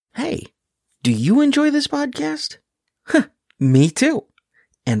Do you enjoy this podcast? Me too.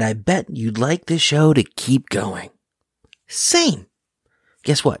 And I bet you'd like this show to keep going. Same.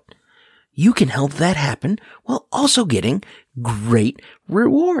 Guess what? You can help that happen while also getting great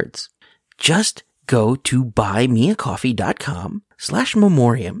rewards. Just go to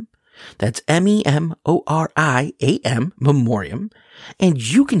buymeacoffee.com/memoriam. That's MEMORIAM, Memoriam. And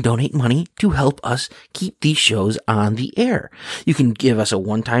you can donate money to help us keep these shows on the air. You can give us a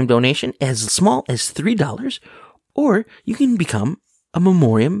one-time donation as small as $3, or you can become a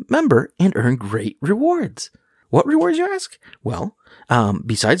Memoriam member and earn great rewards. What rewards, you ask? Well,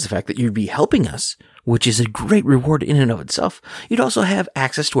 besides the fact that you'd be helping us, which is a great reward in and of itself, you'd also have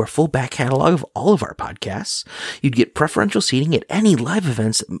access to our full back catalog of all of our podcasts. You'd get preferential seating at any live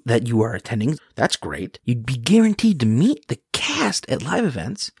events that you are attending. That's great. You'd be guaranteed to meet the cast at live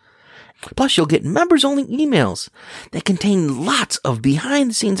events. Plus, you'll get members-only emails that contain lots of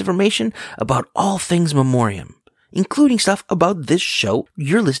behind-the-scenes information about all things Memoriam, including stuff about this show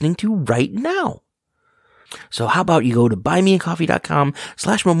you're listening to right now. So how about you go to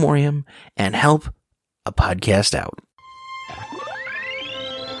buymeacoffee.com/memoriam and help a podcast out.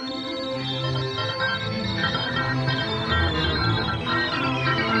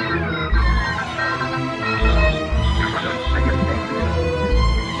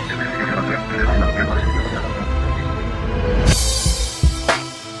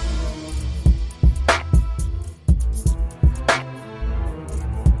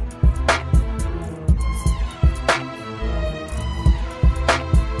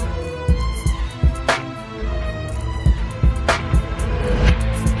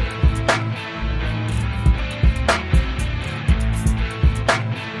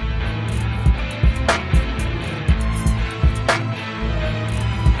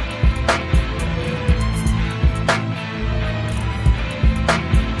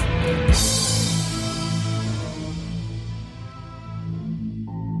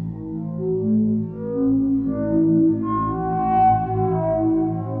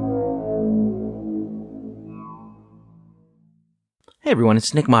 Hey everyone,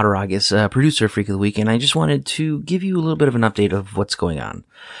 it's Nick Mataragas, producer of Freak of the Week, and I just wanted to give you a little bit of an update of what's going on.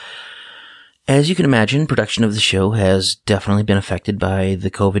 As you can imagine, production of the show has definitely been affected by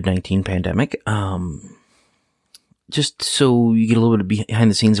the COVID-19 pandemic. Just so you get a little bit of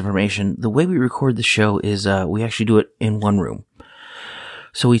behind-the-scenes information, the way we record the show is we actually do it in one room.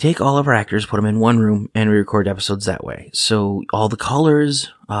 So we take all of our actors, put them in one room, and we record episodes that way. So all the callers,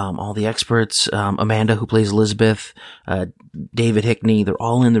 all the experts, Amanda, who plays Elizabeth, David Hickney, they're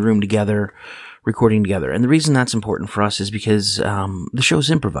all in the room together, recording together. And the reason that's important for us is because the show's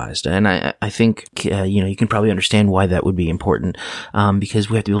improvised. And I think, you can probably understand why that would be important, because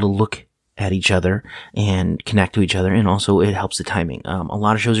we have to be able to look at each other and connect to each other. And also it helps the timing. A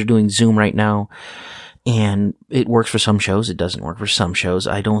lot of shows are doing Zoom right now. And it works for some shows. It doesn't work for some shows.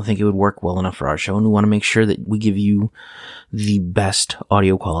 I don't think it would work well enough for our show. And we want to make sure that we give you the best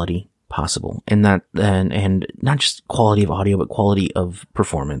audio quality possible. And not just quality of audio, but quality of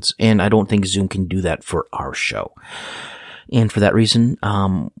performance. And I don't think Zoom can do that for our show. And for that reason,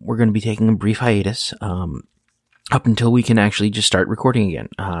 we're going to be taking a brief hiatus, up until we can actually just start recording again.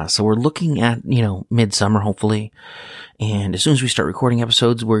 So we're looking at, midsummer, hopefully. And as soon as we start recording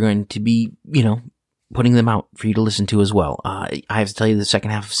episodes, we're going to be, putting them out for you to listen to as well. I have to tell you, the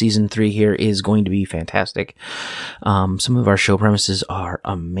second half of season 3 here is going to be fantastic. Some of our show premises are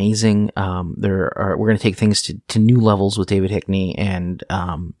amazing. We're going to take things to new levels with David Hickney, and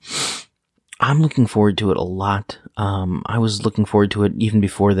I'm looking forward to it a lot. I was looking forward to it even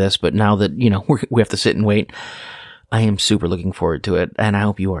before this, but now that, we have to sit and wait, I am super looking forward to it, and I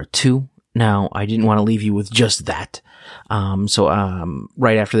hope you are too. Now, I didn't want to leave you with just that. So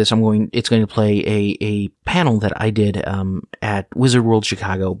right after this, it's going to play a panel that I did, at Wizard World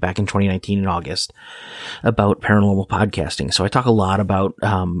Chicago back in 2019 in August about paranormal podcasting. So I talk a lot about,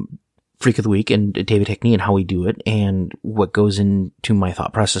 Freak of the Week and David Hickney and how we do it and what goes into my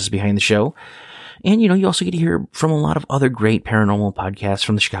thought process behind the show. And, you also get to hear from a lot of other great paranormal podcasts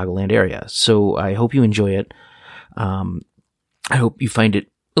from the Chicagoland area. So I hope you enjoy it. I hope you find it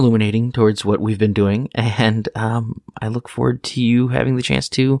illuminating towards what we've been doing, and I look forward to you having the chance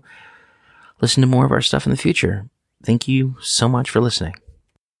to listen to more of our stuff in the future. Thank you so much for listening.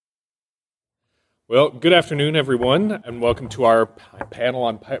 Well, good afternoon, everyone, and welcome to our panel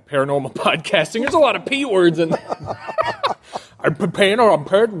on paranormal podcasting. There's a lot of P words in there. Our panel on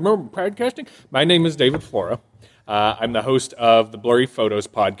paranormal podcasting. My name is David Flora. I'm the host of the Blurry Photos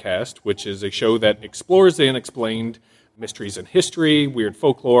podcast, which is a show that explores the unexplained, mysteries in history, weird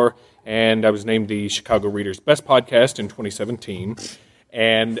folklore, and I was named the Chicago Reader's Best Podcast in 2017.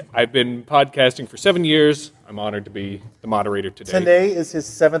 And I've been podcasting for 7 years. I'm honored to be the moderator today. Today is his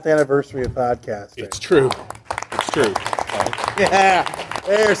 7th anniversary of podcasting. It's true. It's true. Yeah,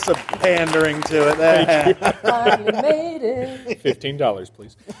 there's some pandering to it. Finally made it. $15,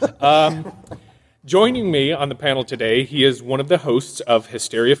 please. Joining me on the panel today, he is one of the hosts of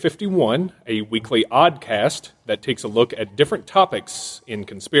Hysteria 51, a weekly oddcast that takes a look at different topics in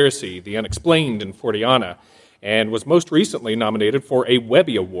conspiracy, the unexplained, and Forteana, and was most recently nominated for a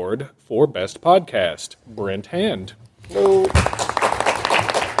Webby Award for Best Podcast. Brent Hand. Hello.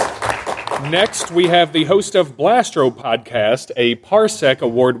 Next, we have the host of Blastro Podcast, a Parsec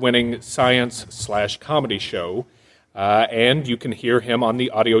award-winning science/comedy show. And you can hear him on the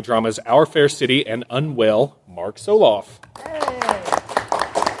audio dramas Our Fair City and Unwell, Mark Soloff. Hey.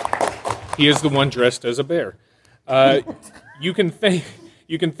 He is the one dressed as a bear. You can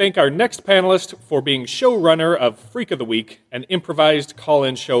thank our next panelist for being showrunner of Freak of the Week, an improvised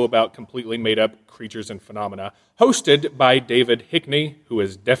call-in show about completely made-up creatures and phenomena, hosted by David Hickney, who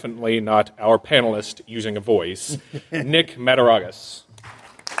is definitely not our panelist using a voice, Nick Mataragas.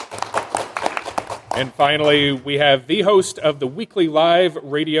 And finally, we have the host of the weekly live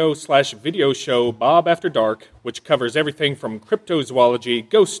radio/video show Bob After Dark, which covers everything from cryptozoology,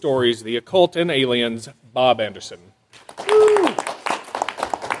 ghost stories, the occult, and aliens, Bob Anderson.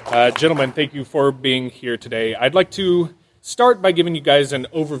 Gentlemen, thank you for being here today. I'd like to start by giving you guys an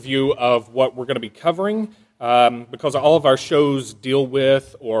overview of what we're going to be covering, because all of our shows deal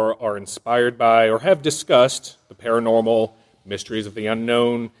with or are inspired by or have discussed the paranormal, mysteries of the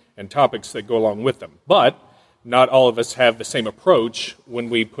unknown, and topics that go along with them. But not all of us have the same approach when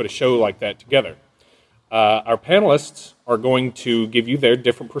we put a show like that together. Our panelists are going to give you their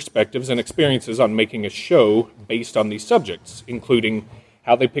different perspectives and experiences on making a show based on these subjects, including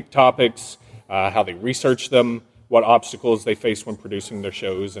how they pick topics, how they research them, what obstacles they face when producing their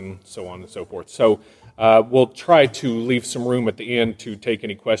shows, and so on and so forth. So we'll try to leave some room at the end to take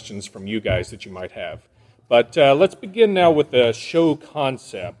any questions from you guys that you might have. But let's begin now with the show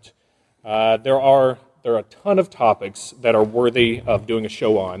concept. There are a ton of topics that are worthy of doing a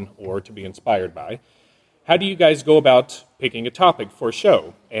show on or to be inspired by. How do you guys go about picking a topic for a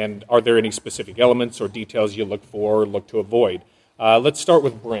show? And are there any specific elements or details you look for or look to avoid? Let's start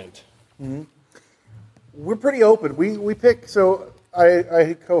with Brent. Mm-hmm. We're pretty open. We pick, so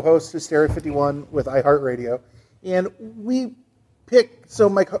I co-host Hysteria 51 with iHeartRadio, and we pick, so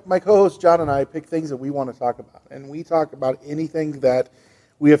my co-host John and I pick things that we want to talk about, and we talk about anything that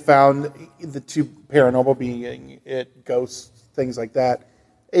we have found, the two paranormal being it, ghosts, things like that,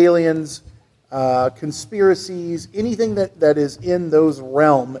 aliens, conspiracies, anything that is in those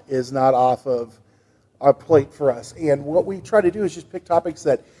realm is not off of our plate for us. And what we try to do is just pick topics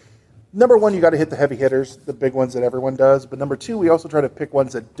that, number one, you got to hit the heavy hitters, the big ones that everyone does. But number two, we also try to pick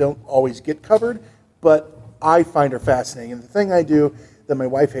ones that don't always get covered, but I find are fascinating. And the thing I do that my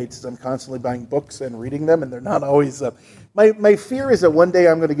wife hates is I'm constantly buying books and reading them, and they're not always. My fear is that one day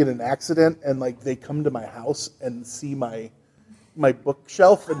I'm going to get in an accident and like they come to my house and see my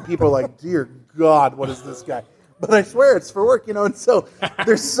bookshelf, and people are like, "Dear God, what is this guy?" But I swear it's for work, And so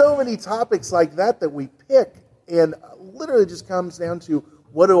there's so many topics like that we pick, and literally just comes down to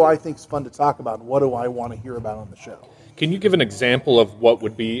what do I think is fun to talk about, and what do I want to hear about on the show. Can you give an example of what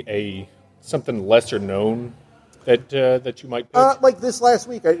would be something lesser known that you might pick? Like this last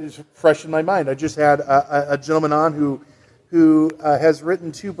week, it's fresh in my mind. I just had a gentleman on who has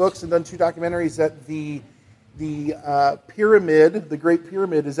written 2 books and done 2 documentaries that the pyramid, the Great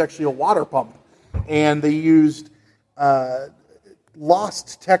Pyramid, is actually a water pump. And they used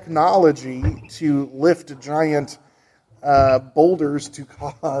lost technology to lift giant boulders to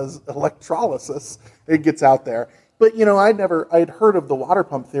cause electrolysis. It gets out there. But, I'd heard of the water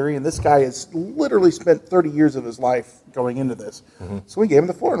pump theory, and this guy has literally spent 30 years of his life going into this. Mm-hmm. So we gave him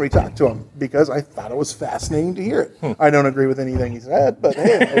the floor, and we talked to him, because I thought it was fascinating to hear it. I don't agree with anything he said, but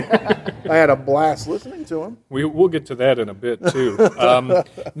hey, I had a blast listening to him. We'll get to that in a bit, too.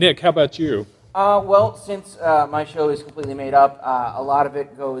 Nick, how about you? Well, since my show is completely made up, a lot of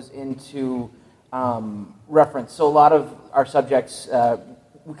it goes into reference. So a lot of our subjects,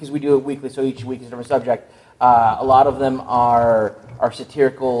 because we do it weekly, so each week is a different subject, a lot of them are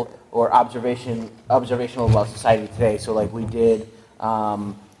satirical or observational about society today. So like we did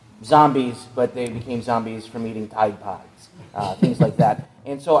zombies, but they became zombies from eating Tide Pods, things like that.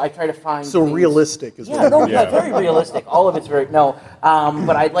 And so I try to find things, realistic as well. Very realistic. All of it's very but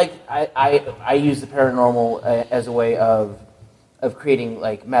I use the paranormal as a way of creating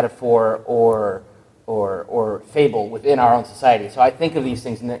like metaphor or fable within our own society. So I think of these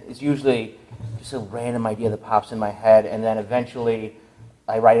things, and it's usually just a random idea that pops in my head, and then eventually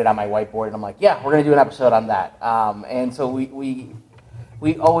I write it on my whiteboard, and I'm like, yeah, we're going to do an episode on that. And so we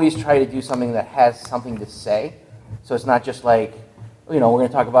always try to do something that has something to say. So it's not just like, we're going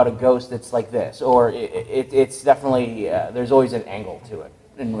to talk about a ghost that's like this, or it's definitely, there's always an angle to it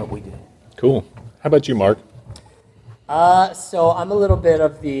in what we do. Cool. How about you, Mark? So I'm a little bit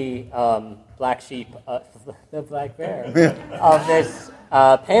of the black sheep, the black bear of this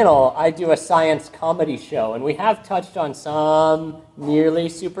panel. I do a science comedy show, and we have touched on some nearly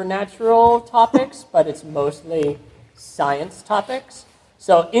supernatural topics, but it's mostly science topics.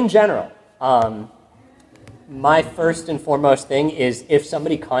 So in general, my first and foremost thing is if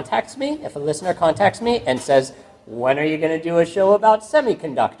somebody contacts me, if a listener contacts me and says, when are you going to do a show about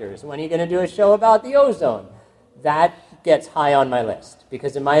semiconductors? When are you going to do a show about the ozone? That gets high on my list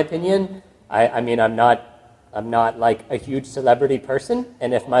because, in my opinion, I mean, I'm not like a huge celebrity person,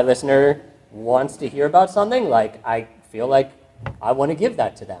 and if my listener wants to hear about something, like I feel like I want to give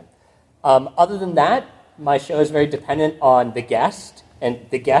that to them. Other than that, my show is very dependent on the guest, and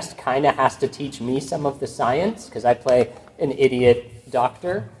the guest kind of has to teach me some of the science because I play an idiot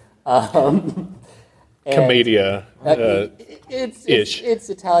doctor. Commedia. It's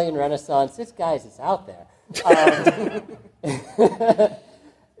Italian Renaissance. It's guys, it's out there.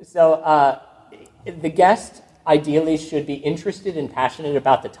 So the guest ideally should be interested and passionate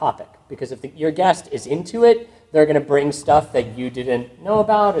about the topic, because if your guest is into it, they're going to bring stuff that you didn't know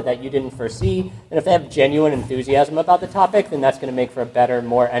about or that you didn't foresee. And if they have genuine enthusiasm about the topic, then that's going to make for a better,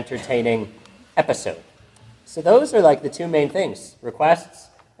 more entertaining episode. So those are like the two main things, requests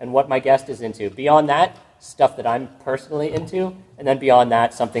and what my guest is into. Beyond that, stuff that I'm personally into, and then beyond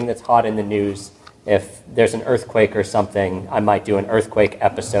that, something that's hot in the news. If there's an earthquake or something, I might do an earthquake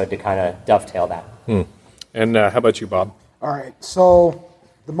episode to kind of dovetail that. And how about you, Bob? All right, so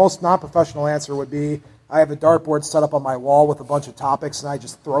the most non-professional answer would be I have a dartboard set up on my wall with a bunch of topics, and I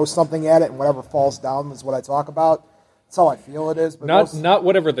just throw something at it, and whatever falls down is what I talk about. That's how I feel it is. But Not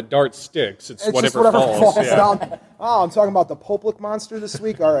whatever the dart sticks, it's just whatever falls. down. Oh, I'm talking about the Poplik monster this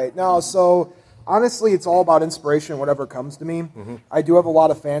week? All right, no, so honestly, it's all about inspiration, whatever comes to me. Mm-hmm. I do have a lot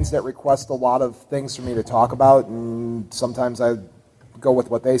of fans that request a lot of things for me to talk about, and sometimes I go with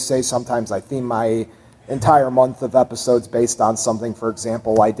what they say. Sometimes I theme my entire month of episodes based on something. For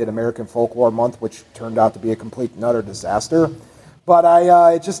example, I did American Folklore Month, which turned out to be a complete and utter disaster. But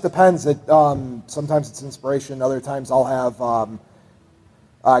it just depends. Sometimes it's inspiration. Other times I'll have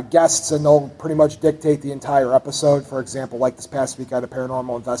guests, and they'll pretty much dictate the entire episode. For example, like this past week, I had a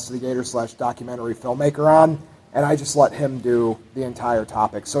paranormal investigator / documentary filmmaker on, and I just let him do the entire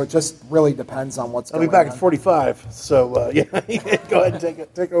topic. So it just really depends on what's going on. I'll be back at 45, so yeah, go ahead and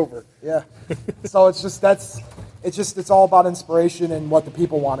take over. Yeah. So it's all about inspiration and what the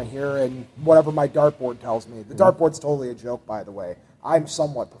people want to hear and whatever my dartboard tells me. The dartboard's totally a joke, by the way. I'm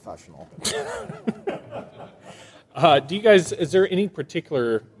somewhat professional. Do you guys, is there any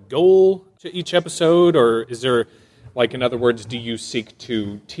particular goal to each episode, or is there, like, in other words, do you seek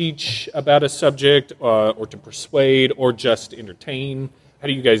to teach about a subject or to persuade or just entertain? How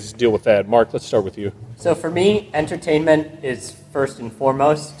do you guys deal with that? Mark, let's start with you. So for me, entertainment is first and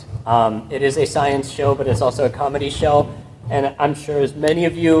foremost. It is a science show, but it's also a comedy show. And I'm sure as many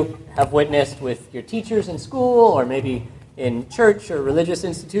of you have witnessed with your teachers in school or maybe in church or religious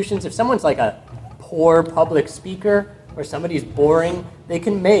institutions, if someone's like a poor public speaker or somebody's boring, they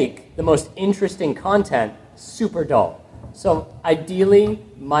can make the most interesting content super dull. So ideally,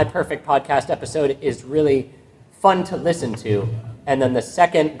 my perfect podcast episode is really fun to listen to. And then the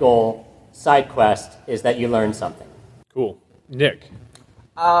second goal, side quest, is that you learn something. Cool. Nick?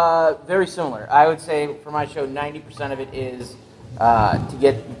 Very similar. I would say for my show, 90% of it is to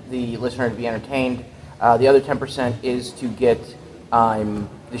get the listener to be entertained. The other 10% is to get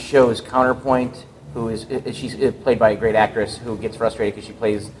the show's counterpoint, she's played by a great actress who gets frustrated because she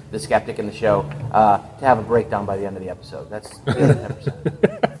plays the skeptic in the show, to have a breakdown by the end of the episode. That's the other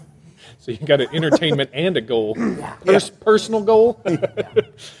 10%. So you got an entertainment and a goal. Yeah. Personal goal?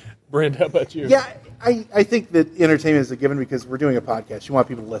 Brent, how about you? Yeah, I think that entertainment is a given because we're doing a podcast. You want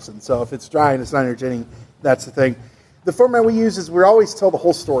people to listen. So if it's dry and it's not entertaining, that's the thing. The format we use is we always tell the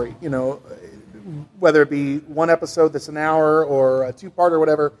whole story, whether it be one episode that's an hour or a two-part or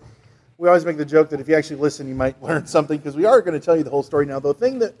whatever. We always make the joke that if you actually listen, you might learn something because we are going to tell you the whole story. Now, the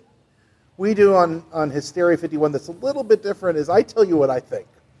thing that we do on Hysteria 51 that's a little bit different is I tell you what I think.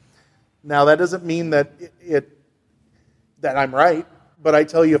 Now, that doesn't mean that that I'm right, but I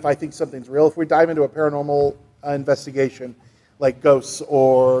tell you if I think something's real. If we dive into a paranormal investigation, like ghosts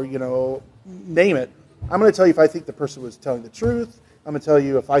or, name it, I'm going to tell you if I think the person was telling the truth. I'm going to tell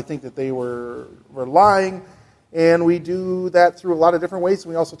you if I think that they were lying. And we do that through a lot of different ways. And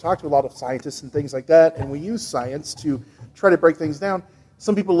we also talk to a lot of scientists and things like that. And we use science to try to break things down.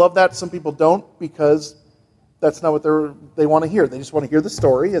 Some people love that. Some people don't, because that's not what they want to hear. They just want to hear the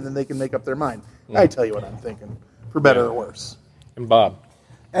story, and then they can make up their mind. I tell you what I'm thinking, for better or worse. And Bob?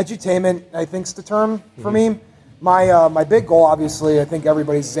 Edutainment, I think, is the term for me. My big goal, obviously, I think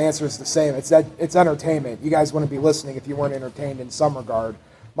everybody's answer is the same. It's entertainment. You guys wouldn't be listening if you weren't entertained in some regard.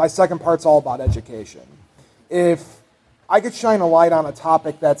 My second part's all about education. If I could shine a light on a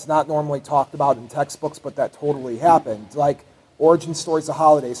topic that's not normally talked about in textbooks, but that totally happened, like origin stories of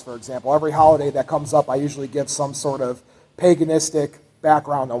holidays, for example. Every holiday that comes up, I usually give some sort of paganistic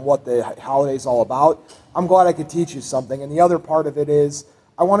background on what the holiday's all about. I'm glad I could teach you something. And the other part of it is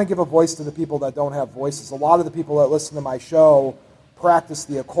I want to give a voice to the people that don't have voices. A lot of the people that listen to my show practice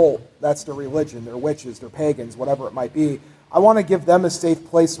the occult. That's their religion. They're witches, they're pagans, whatever it might be. I want to give them a safe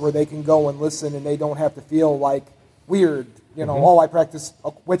place where they can go and listen, and they don't have to feel like weird. I practice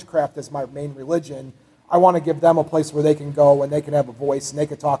witchcraft as my main religion. I want to give them a place where they can go and they can have a voice and they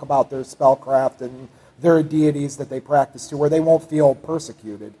can talk about their spellcraft and their deities that they practice to, where they won't feel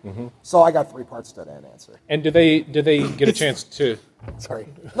persecuted. So I got 3 parts to that answer. And do they get a chance to? Sorry.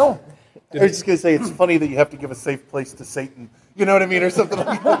 No. I was just going to say, it's funny that you have to give a safe place to Satan. You know what I mean? Or something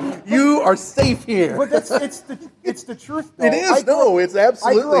like that. You are safe here. But it's the truth, though. It is. It's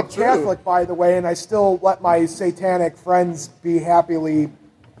absolutely I grew up true. Catholic, by the way, and I still let my satanic friends be happily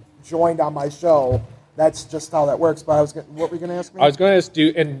joined on my show. That's just how that works. But what were you going to ask me? I was going to ask,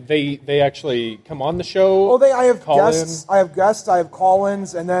 and they actually come on the show? I have guests. In? I have guests. I have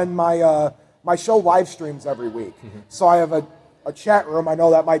call-ins, and then my show live streams every week. So I have a chat room. I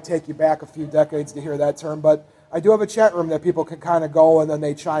know that might take you back a few decades to hear that term, but I do have a chat room that people can kind of go and then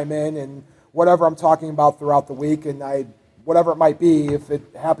they chime in and whatever I'm talking about throughout the week, and whatever it might be, if it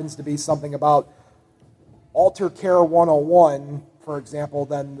happens to be something about altar care 101, for example,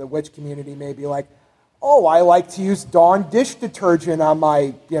 then the witch community may be like, oh, I like to use Dawn dish detergent on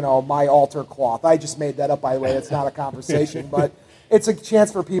my altar cloth. I just made that up, by the way. It's not a conversation, but it's a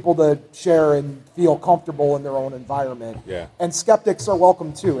chance for people to share and feel comfortable in their own environment. Yeah. And skeptics are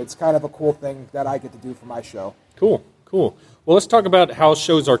welcome, too. It's kind of a cool thing that I get to do for my show. Cool. Well, let's talk about how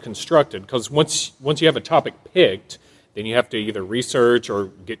shows are constructed, because once you have a topic picked, then you have to either research or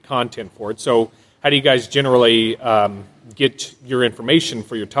get content for it. So how do you guys generally get your information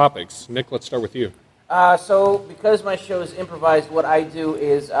for your topics? Nick, let's start with you. So because my show is improvised, what I do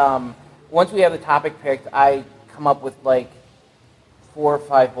is once we have the topic picked, I come up with like 4 or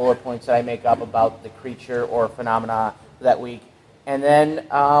 5 bullet points that I make up about the creature or phenomena for that week. And then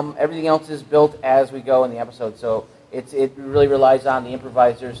everything else is built as we go in the episode. So it really relies on the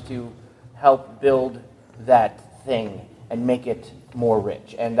improvisers to help build that thing and make it more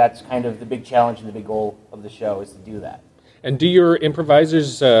rich. And that's kind of the big challenge and the big goal of the show, is to do that. And do your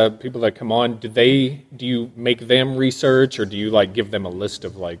improvisers, people that come on, do you make them research, or do you like give them a list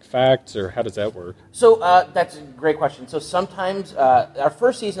of like facts, or how does that work? So that's a great question. So sometimes our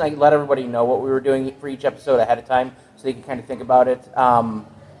first season, I let everybody know what we were doing for each episode ahead of time, so they could kind of think about it.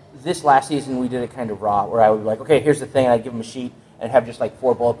 This last season, we did it kind of raw, where I would be like, okay, here's the thing, and I'd give them a sheet and have just like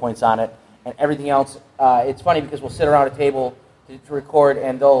 4 bullet points on it, and everything else. It's funny because we'll sit around a table to record,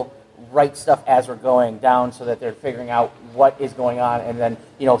 and they'll write stuff as we're going down so that they're figuring out what is going on, and then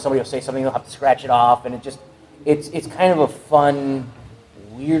somebody will say something, they'll have to scratch it off, and it's kind of a fun,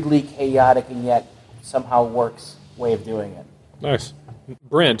 weirdly chaotic and yet somehow works way of doing it. Nice.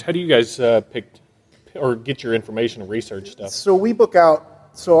 Brent, how do you guys pick or get your information and research stuff? So we book out.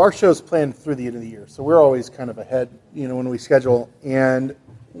 So our show's planned through the end of the year, so we're always kind of ahead, when we schedule, and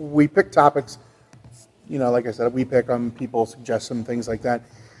we pick topics. Like I said, we pick them. People suggest some things like that.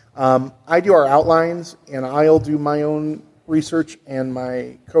 I do our outlines, and I'll do my own research, and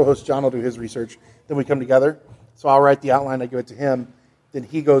my co-host John will do his research. Then we come together. So I'll write the outline, I give it to him, then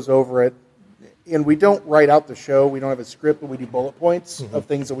he goes over it. And we don't write out the show. We don't have a script, but we do bullet points of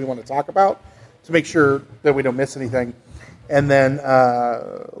things that we want to talk about to make sure that we don't miss anything. And then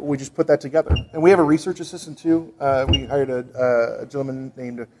we just put that together. And we have a research assistant, too. We hired a gentleman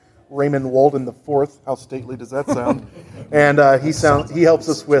named Raymond Walden IV. How stately does that sound? And he helps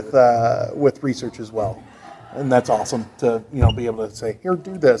us with research as well, and that's awesome to be able to say, here,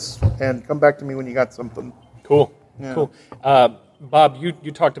 do this, and come back to me when you got something. Cool. Yeah. Cool. Bob,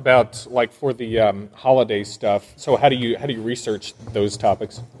 you talked about like for the holiday stuff. So how do you research those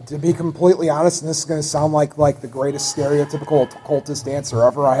topics? To be completely honest, and this is going to sound like the greatest stereotypical occultist answer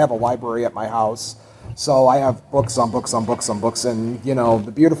ever, I have a library at my house. So I have books on books on books on books, and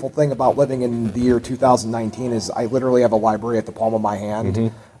the beautiful thing about living in the year 2019 is I literally have a library at the palm of my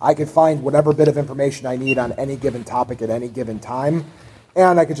hand. I could find whatever bit of information I need on any given topic at any given time,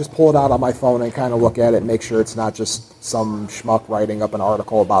 and I could just pull it out on my phone and kind of look at it and make sure it's not just some schmuck writing up an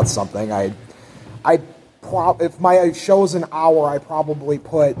article about something. If my show's an hour, I probably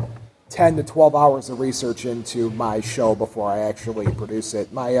put 10 to 12 hours of research into my show before I actually produce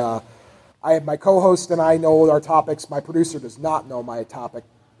it. My co-host and I know our topics. My producer does not know my topic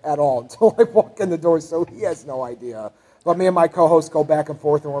at all until I walk in the door, so he has no idea. But me and my co-host go back and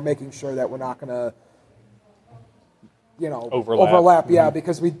forth, and we're making sure that we're not going to, overlap. Yeah,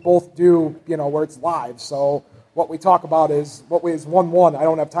 because we both do, where it's live. So what we talk about is what is 1-1. I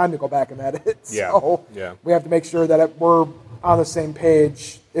don't have time to go back and edit it. So we have to make sure that we're on the same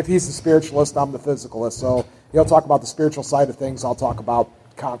page. If he's the spiritualist, I'm the physicalist. So he'll talk about the spiritual side of things. I'll talk about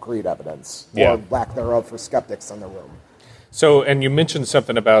concrete evidence or lack thereof for skeptics in the room. So, and you mentioned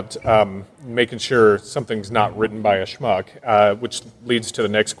something about making sure something's not written by a schmuck, which leads to the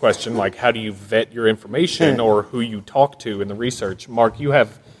next question, like how do you vet your information or who you talk to in the research? Mark, you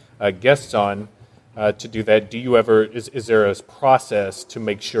have guests on to do that. Do you ever, is there a process to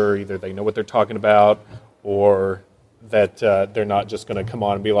make sure either they know what they're talking about or that they're not just going to come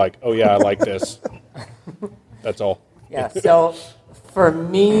on and be like, oh yeah, I like this. That's all. Yeah, so for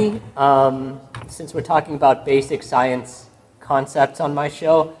me, since we're talking about basic science concepts on my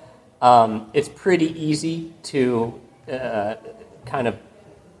show, it's pretty easy to kind of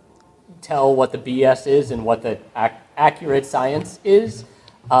tell what the BS is and what the accurate science is.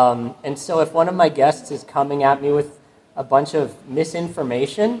 And so if one of my guests is coming at me with a bunch of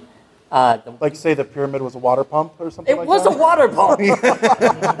misinformation, like say the pyramid was a water pump or something like that? It was a water pump.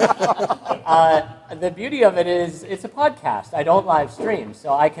 The beauty of it is it's a podcast. I don't live stream.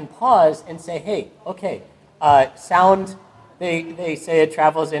 So I can pause and say, hey, okay, sound, they say it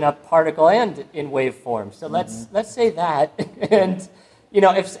travels in a particle and in waveform. So let's say that. And,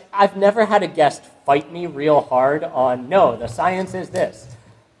 if I've never had a guest fight me real hard on, no, the science is this.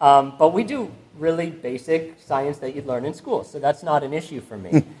 But we do really basic science that you'd learn in school. So that's not an issue for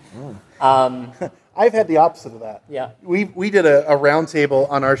me. I've had the opposite of that. Yeah. We did a roundtable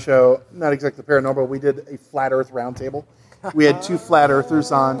on our show, not exactly paranormal. We did a flat Earth roundtable. We had 2 flat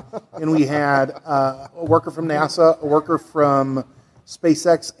earthers on, and we had a worker from NASA, a worker from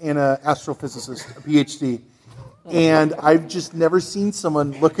SpaceX, and an astrophysicist, a PhD. And I've just never seen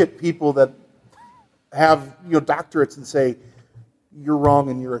someone look at people that have doctorates and say, you're wrong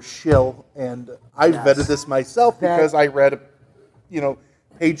and you're a shill. And I've vetted this myself because I read,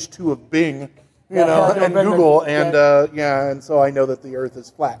 page 2 of Bing, and Google, and and so I know that the Earth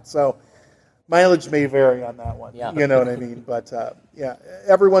is flat. So mileage may vary on that one. Yeah. You know what I mean? But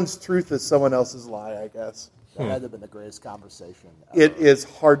everyone's truth is someone else's lie, I guess. That had to have been the greatest conversation ever. It is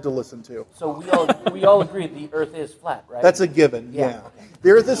hard to listen to. So we all agree the Earth is flat, right? That's a given. Yeah.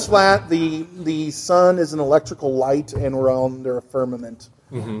 The Earth is flat. The sun is an electrical light, and we're under a firmament.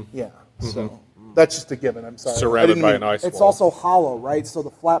 Mm-hmm. Yeah. Mm-hmm. So that's just a given. I'm sorry. Surrounded by an ice wall. It's also hollow, right? So the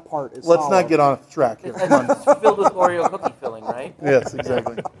flat part is hollow. Let's not get off track here. It's filled with Oreo cookie filling, right? Yes,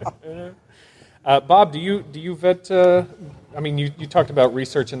 exactly. Bob, do you vet? You talked about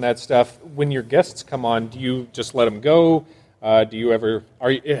research and that stuff. When your guests come on, do you just let them go? Do you ever?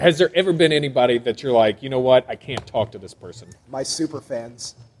 Has there ever been anybody that you're like, you know what, I can't talk to this person? My super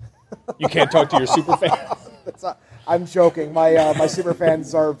fans. You can't talk to your super fans? I'm joking. My super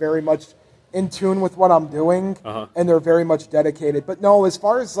fans are very much in tune with what I'm doing, and they're very much dedicated. But no, as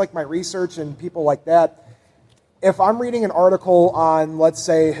far as like my research and people like that, if I'm reading an article on, let's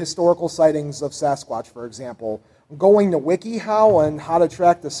say, historical sightings of Sasquatch, for example, going to WikiHow and how to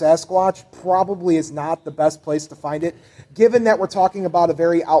track the Sasquatch probably is not the best place to find it, given that we're talking about a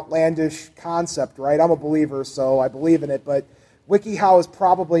very outlandish concept, right? I'm a believer, so I believe in it, but WikiHow is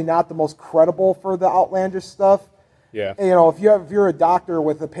probably not the most credible for the outlandish stuff. Yeah. If you're a doctor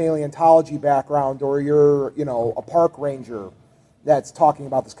with a paleontology background, or you're, a park ranger that's talking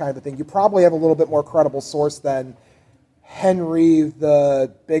about this kind of thing, you probably have a little bit more credible source than Henry,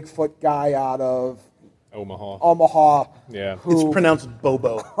 the Bigfoot guy out of Omaha. Yeah. It's pronounced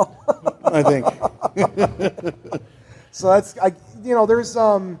Bobo, I think. So that's, there's,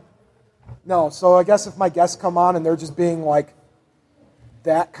 no, so I guess if my guests come on and they're just being like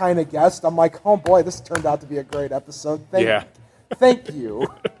that kind of guest, I'm like, oh boy, this turned out to be a great episode. Thank you.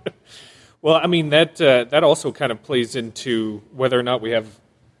 Well, that also kind of plays into whether or not we have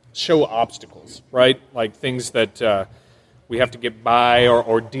show obstacles, right? Like things that we have to get by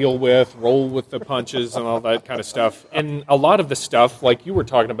or deal with, roll with the punches and all that kind of stuff. And a lot of the stuff, like you were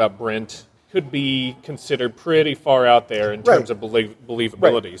talking about, Brent, could be considered pretty far out there in terms of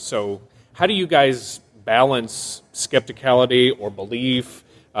believability. Right. So how do you guys balance skepticality or belief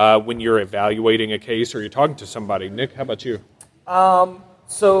when you're evaluating a case or you're talking to somebody. Nick, how about you?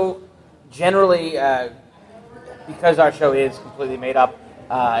 So generally, because our show is completely made up,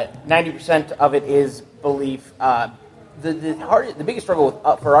 90% of it is belief. The biggest struggle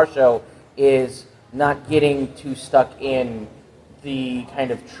for our show is not getting too stuck in the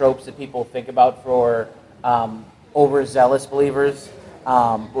kind of tropes that people think about for overzealous believers,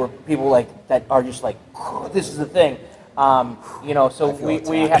 or people like that are just like, this is the thing. So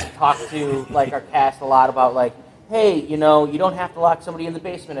we have to talk to like our cast a lot about like, hey, you don't have to lock somebody in the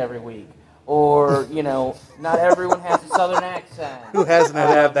basement every week. Or, not everyone has a southern accent. Who hasn't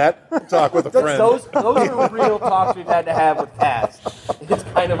had that talk with a friend? Those are real talks we've had to have with cast. It's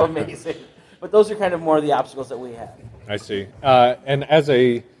kind of amazing. But those are kind of more of the obstacles that we have. I see. And as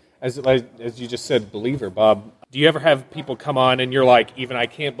you just said, believer, Bob, do you ever have people come on and you're like, even I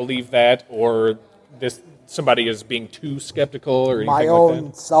can't believe that, or somebody is being too skeptical or anything like that? My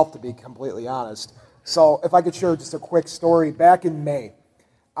own self, to be completely honest. So if I could share just a quick story, back in May,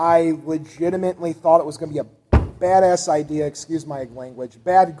 I legitimately thought it was going to be a badass idea, excuse my language,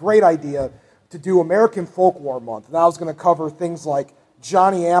 great idea to do American Folklore Month. And I was going to cover things like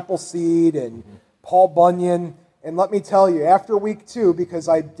Johnny Appleseed and Paul Bunyan. And let me tell you, after week 2, because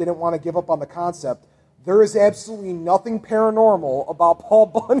I didn't want to give up on the concept, there is absolutely nothing paranormal about Paul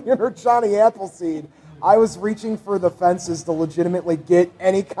Bunyan or Johnny Appleseed. I was reaching for the fences to legitimately get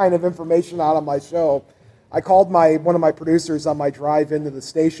any kind of information out of my show. I called one of my producers on my drive into the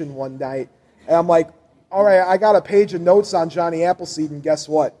station one night, and I'm like, all right, I got a page of notes on Johnny Appleseed, and guess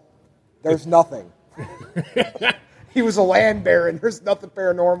what? There's nothing. He was a land baron. There's nothing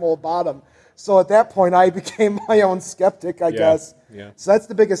paranormal about him. So at that point, I became my own skeptic, I guess. Yeah. So that's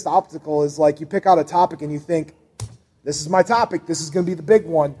the biggest obstacle is like you pick out a topic and you think, this is my topic. This is going to be the big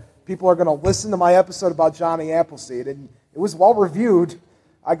one. People are going to listen to my episode about Johnny Appleseed. And it was well reviewed.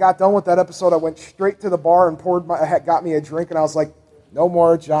 I got done with that episode. I went straight to the bar and got me a drink, and I was like, no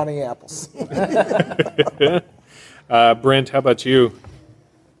more Johnny Appleseed. Brent, how about you?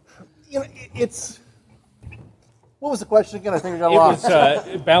 What was the question again? I think I got lost.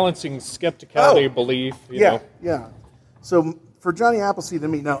 It was balancing skepticality, belief. You know. So for Johnny Appleseed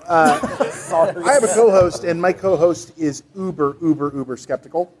and me, no. I have a co-host, and my co-host is uber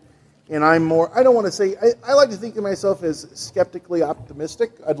skeptical. And I'm more, I don't want to say, I like to think of myself as skeptically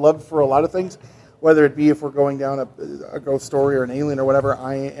optimistic. I'd love for a lot of things, whether it be if we're going down a ghost story or an alien or whatever,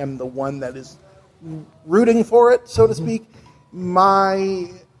 I am the one that is rooting for it, so to speak. My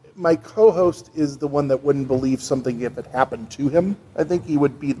co-host is the one that wouldn't believe something if it happened to him. I think he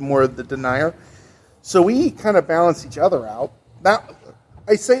would be more of the denier. So we kind of balance each other out. Now,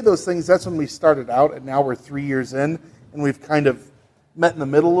 I say those things, that's when we started out, and now we're 3 years in, and we've kind of met in the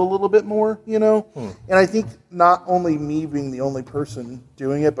middle a little bit more, And I think not only me being the only person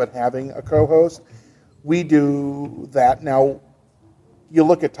doing it, but having a co-host, we do that. Now, you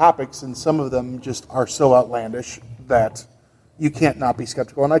look at topics, and some of them just are so outlandish that you can't not be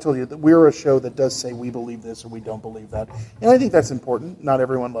skeptical. And I told you that we're a show that does say we believe this or we don't believe that. And I think that's important. Not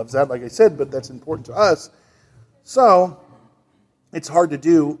everyone loves that, like I said, but that's important to us. So it's hard to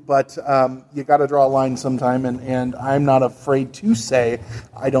do, but you got to draw a line sometime, and I'm not afraid to say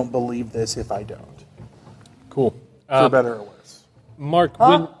I don't believe this if I don't. Cool. For better or worse. Mark,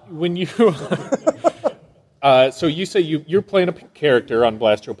 when you... so you say you're playing a character on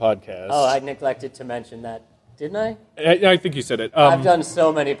Blast Your Podcast. Oh, I neglected to mention that. Didn't I? I think you said it. I've done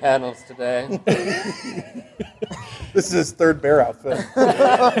so many panels today. This is his third bear outfit.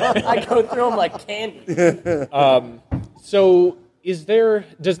 I go through them like candy. So... Does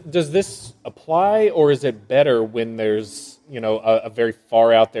this apply, or is it better when there's a very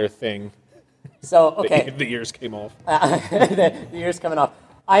far out there thing? So okay, the ears came off. The ears coming off.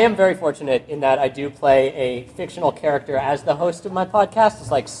 I am very fortunate in that I do play a fictional character as the host of my podcast. It's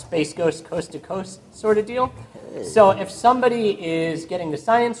like Space Ghost Coast to Coast sort of deal. So if somebody is getting the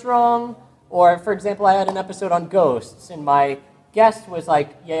science wrong, or for example, I had an episode on ghosts, and my guest was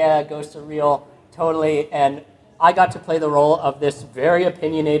like, "Yeah, ghosts are real, totally," and I got to play the role of this very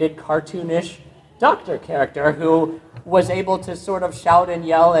opinionated, cartoonish doctor character who was able to sort of shout and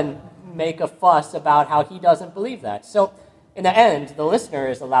yell and make a fuss about how he doesn't believe that. So in the end, the listener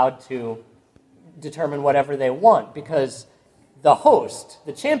is allowed to determine whatever they want because the host,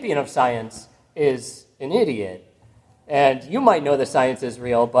 the champion of science, is an idiot. And you might know the science is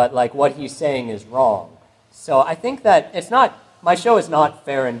real, but like what he's saying is wrong. So I think that my show is not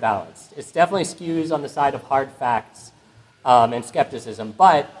fair and balanced. It's definitely skews on the side of hard facts and skepticism,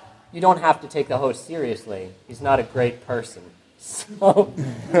 but you don't have to take the host seriously. He's not a great person. So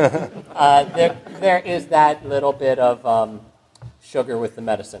there is that little bit of sugar with the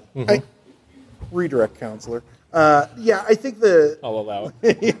medicine. Redirect counselor. I think I'll allow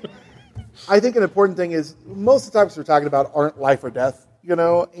it. I think an important thing is most of the topics we're talking about aren't life or death,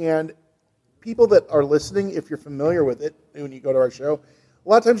 and people that are listening, if you're familiar with it, when you go to our show, a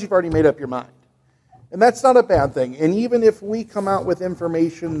lot of times you've already made up your mind. And that's not a bad thing. And even if we come out with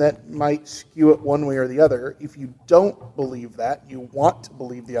information that might skew it one way or the other, if you don't believe that, you want to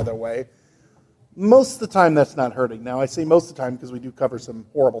believe the other way, most of the time that's not hurting. Now, I say most of the time because we do cover some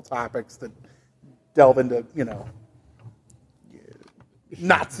horrible topics that delve into,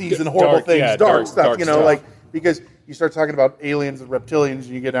 Nazis and horrible things, dark stuff, because you start talking about aliens and reptilians and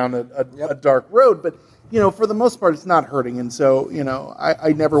you get down a dark road. But, for the most part, it's not hurting. And so,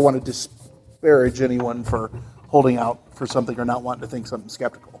 I never want to disparage anyone for holding out for something or not wanting to think something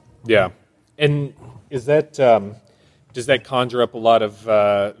skeptical. Yeah. And is that, does that conjure up a lot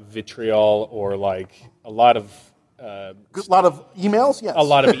of vitriol or like a lot of emails? Yes. A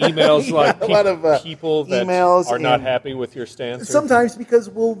lot of emails, a lot of people that emails are not happy with your stance? Sometimes because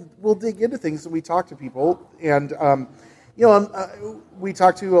we'll dig into things and we talk to people and, we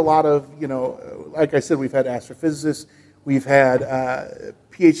talk to a lot of, like I said, we've had astrophysicists, we've had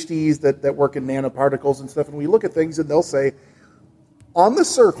PhDs that work in nanoparticles and stuff, and we look at things and they'll say, on the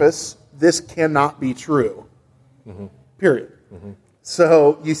surface, this cannot be true. Mm-hmm. Period. Mm-hmm.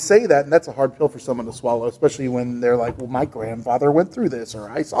 So you say that, and that's a hard pill for someone to swallow, especially when they're like, well, my grandfather went through this, or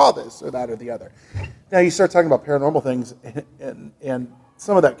I saw this, or that, or the other. Now you start talking about paranormal things, and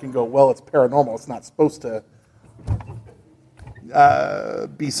some of that can go, well, it's paranormal. It's not supposed to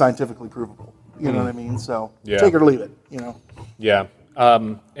be scientifically provable. You know what I mean? So take it or leave it, Yeah.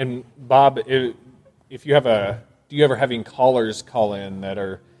 And Bob, if you have do you ever have any callers call in that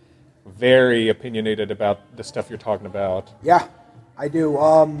are very opinionated about the stuff you're talking about? Yeah, I do.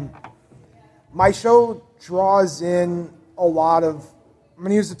 My show draws in a lot of, I'm going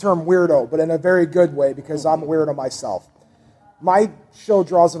to use the term weirdo, but in a very good way because I'm a weirdo myself. My show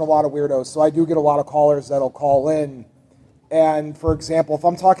draws in a lot of weirdos, so I do get a lot of callers that'll call in. And, for example, if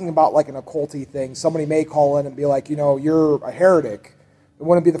I'm talking about like an occulty thing, somebody may call in and be like, you're a heretic. It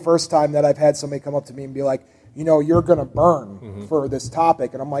wouldn't be the first time that I've had somebody come up to me and be like, you're going to burn for this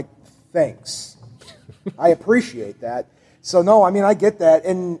topic. And I'm like, thanks. I appreciate that. So, no, I get that.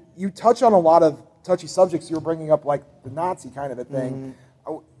 And you touch on a lot of touchy subjects. You were bringing up like the Nazi kind of a thing.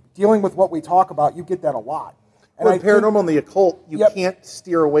 Dealing with what we talk about, you get that a lot. And with paranormal and the occult, you can't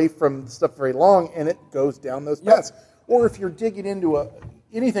steer away from stuff very long, and it goes down those paths. Or if you're digging into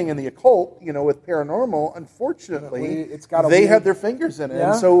anything in the occult, with paranormal, unfortunately, they have their fingers in it.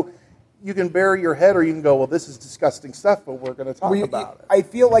 Yeah. And so you can bury your head or you can go, well, this is disgusting stuff, but we're going to talk about it. I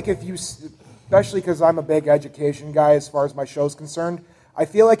feel like if you, especially because I'm a big education guy as far as my show's concerned, I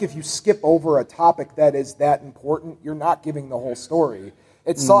feel like if you skip over a topic that is that important, you're not giving the whole story.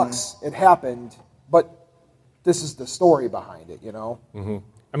 It sucks. It happened, but this is the story behind it, Mm-hmm.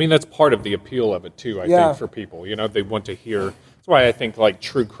 That's part of the appeal of it, too, I think, for people. They want to hear. That's why I think, like,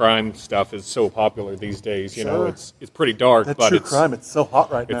 true crime stuff is so popular these days. It's pretty dark, but true crime, it's so hot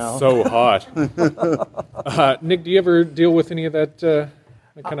right now. It's so hot. Nick, do you ever deal with any of that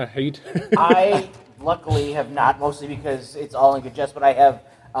kind of hate? I, luckily, have not, mostly because it's all in good jest, but I have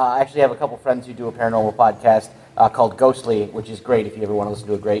actually have a couple friends who do a paranormal podcast called Ghostly, which is great if you ever want to listen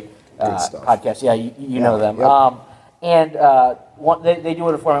to a great podcast. Yeah, you know them. Yep. They do it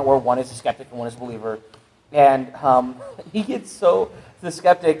in a format where one is a skeptic and one is a believer. And he gets the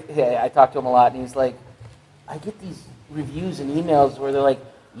skeptic, I talk to him a lot, and he's like, I get these reviews and emails where they're like,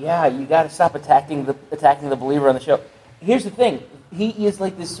 yeah, you got to stop attacking the believer on the show. Here's the thing. He is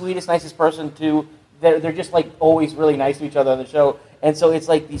like the sweetest, nicest person too. They're just like always really nice to each other on the show. And so it's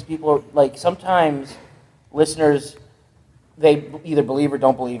like these people are like, sometimes listeners, they either believe or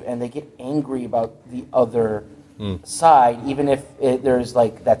don't believe, and they get angry about the other side, even if there's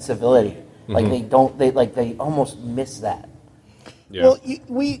like that civility. Like they almost miss that. Yeah. Well,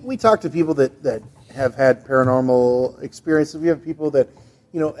 we talk to people that have had paranormal experiences. We have people that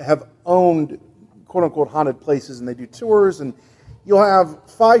have owned quote unquote haunted places, and they do tours, and you'll have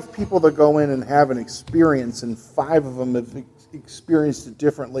 5 people that go in and have an experience, and 5 of them have experienced it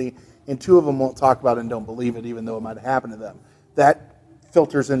differently, and 2 of them won't talk about it and don't believe it, even though it might have happened to them. That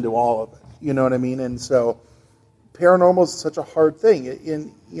filters into all of it. You know what I mean? And so paranormal is such a hard thing. It's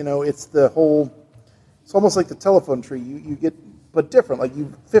it's almost like the telephone tree. You get, but different. Like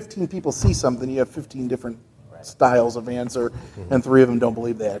 15 people see something, you have 15 different styles of answer, and 3 of them don't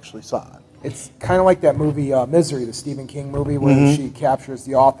believe they actually saw it. It's kind of like that movie Misery, the Stephen King movie, where she captures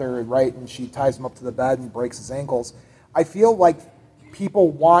the author, and she ties him up to the bed and breaks his ankles. I feel like people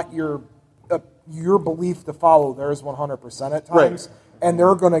want your your belief to follow theirs 100% at times. Right. And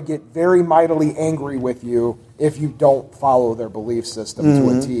they're going to get very mightily angry with you if you don't follow their belief system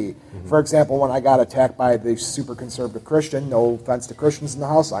to a T. For example, when I got attacked by the super conservative Christian, no offense to Christians in the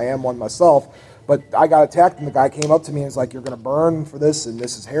house, I am one myself, but I got attacked and the guy came up to me and was like, you're going to burn for this and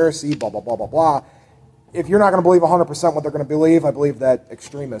this is heresy, blah, blah, blah, blah, blah. If you're not going to believe 100% what they're going to believe, I believe that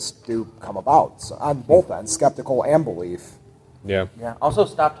extremists do come about. So on both ends, skeptical and belief. Yeah. Yeah. Also,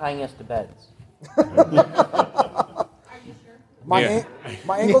 stop tying us to beds. My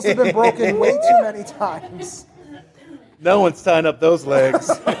ankles have been broken way too many times. No one's tying up those legs.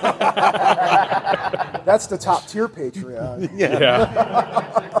 That's the top tier Patreon.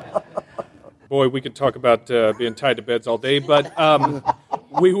 Yeah. Boy, we could talk about being tied to beds all day, but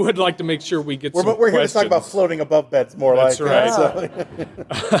we would like to make sure we get some We're here to talk about questions. floating above beds more That's like. right.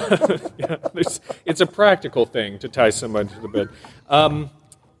 Yeah, it's a practical thing to tie someone to the bed.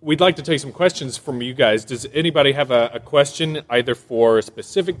 We'd like to take some questions from you guys. Does anybody have a question either for a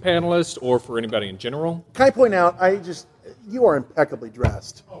specific panelist or for anybody in general? Can I point out, you are impeccably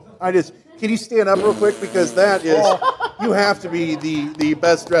dressed. Can you stand up real quick? Because that is, you have to be the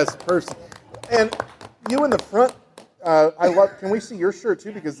best dressed person. And you in the front, can we see your shirt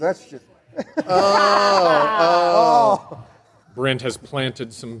too? Because that's just, Brent has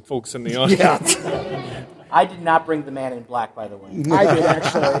planted some folks in the audience. I did not bring the man in black, by the way. I did,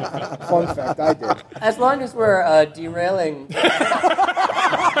 actually. Fun fact, I did. As long as we're derailing.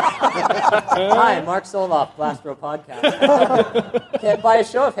 Hi, Mark Soloff, Blastro Podcast. By a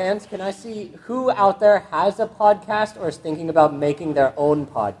show of hands, can I see who out there has a podcast or is thinking about making their own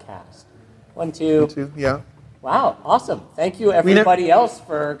podcast? 1, 2. yeah. Wow, awesome. Thank you, everybody else,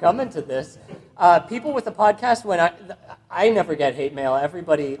 for coming to this. People with a podcast, when I never get hate mail.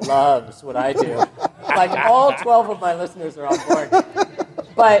 Everybody loves what I do. Like, all 12 of my listeners are on board.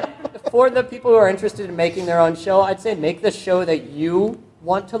 But for the people who are interested in making their own show, I'd say make the show that you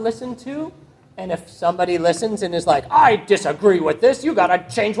want to listen to. And if somebody listens and is like, I disagree with this, you got to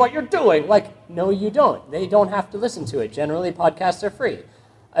change what you're doing. Like, no, you don't. They don't have to listen to it. Generally, podcasts are free.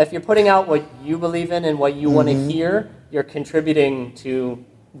 If you're putting out what you believe in and what you want to hear, you're contributing to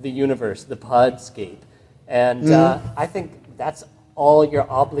the universe, the podscape. And I think that's all you're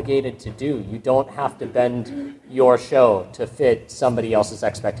obligated to do. You don't have to bend your show to fit somebody else's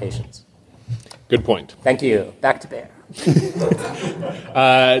expectations. Good point. Thank you. Back to Bear.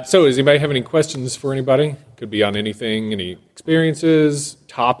 So does anybody have any questions for anybody? Could be on anything, any experiences,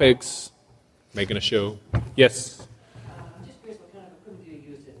 topics, making a show. Yes? I'm just curious, what kind of equipment do you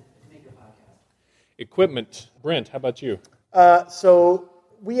use to make your podcast? Equipment. Brent, how about you? So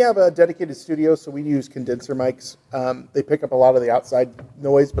we have a dedicated studio, so we use condenser mics. They pick up a lot of the outside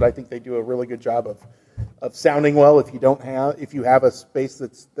noise, but I think they do a really good job of sounding well if you have a space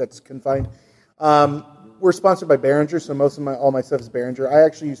that's confined. We're sponsored by Behringer, so all my stuff is Behringer. I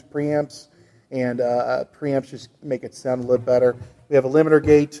actually use preamps, and preamps just make it sound a little better. We have a limiter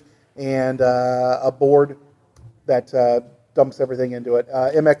gate and a board that dumps everything into it.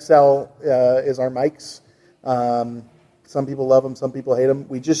 MXL is our mics. Some people love them, some people hate them.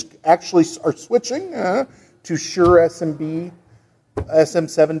 We just actually are switching to Shure SM7B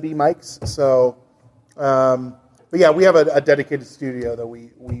mics. So, but yeah, we have a dedicated studio that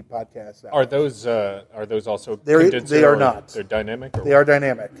we podcast out. Are those also They condenser? are or not. They're dynamic? Or They are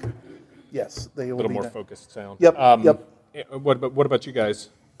dynamic. Yes, they a will little be more di- focused sound. Yep, yep. What about you guys?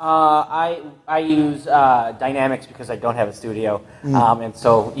 I use dynamics because I don't have a studio, and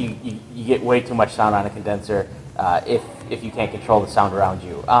so you get way too much sound on a condenser if you can't control the sound around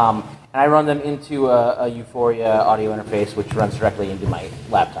you. And I run them into a Euphoria audio interface, which runs directly into my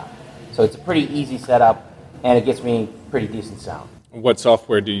laptop. So it's a pretty easy setup, and it gets me pretty decent sound. What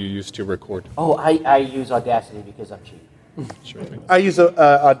software do you use to record? Oh, I use Audacity because I'm cheap. Sure thing. I use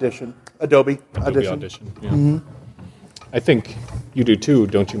Audition, Adobe Audition. Yeah. I think you do too,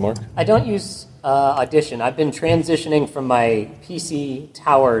 don't you, Mark? I don't use Audition. I've been transitioning from my PC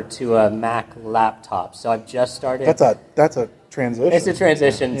tower to a Mac laptop, so I've just started. That's a transition. It's a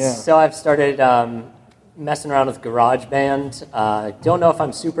transition. Yeah. So I've started messing around with GarageBand. Don't know if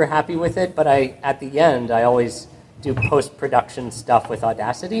I'm super happy with it, but at the end I always do post-production stuff with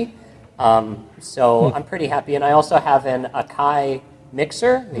Audacity. So I'm pretty happy. And I also have an Akai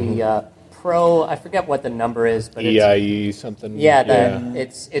mixer, the Pro, I forget what the number is, but it's EIE something?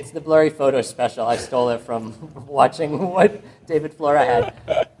 it's the blurry photo special. I stole it from watching what David Flora had.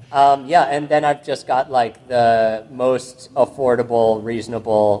 And then I've just got like the most affordable,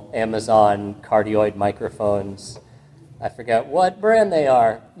 reasonable Amazon cardioid microphones. I forget what brand they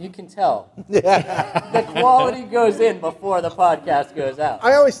are. You can tell. The quality goes in before the podcast goes out.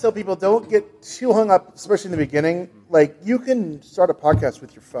 I always tell people don't get too hung up, especially in the beginning. Like, you can start a podcast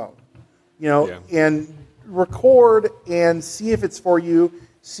with your phone, and record and see if it's for you,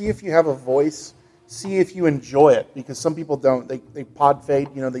 see if you have a voice, see if you enjoy it, because some people don't. They pod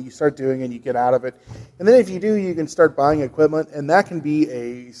fade, that you start doing and you get out of it. And then if you do, you can start buying equipment, and that can be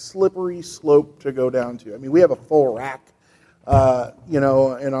a slippery slope to go down to. I mean, we have a full rack, in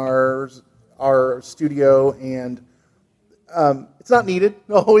our studio, and it's not needed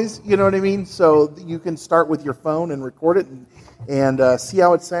always, you know what I mean? So you can start with your phone and record it and see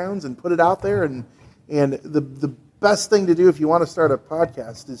how it sounds and put it out there. And the best thing to do if you want to start a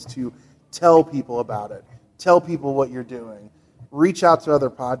podcast is to tell people about it. Tell people what you're doing. Reach out to other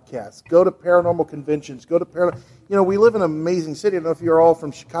podcasts. Go to paranormal conventions. Go to we live in an amazing city. I don't know if you're all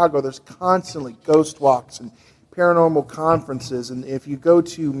from Chicago. There's constantly ghost walks and paranormal conferences. And if you go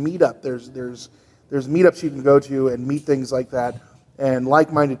to Meetup, there's meetups you can go to and meet things like that, and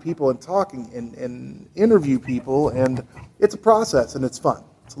like-minded people, and talking and interview people. And it's a process, and it's fun.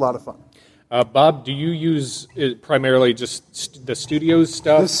 It's a lot of fun. Bob, do you use primarily just the studio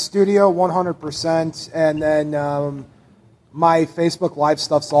stuff? The studio, 100%, and then my Facebook Live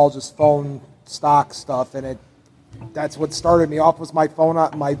stuff's all just phone stock stuff, and that's what started me off was my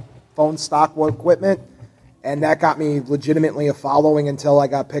phone stock equipment, and that got me legitimately a following until I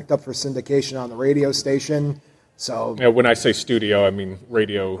got picked up for syndication on the radio station. So when I say studio, I mean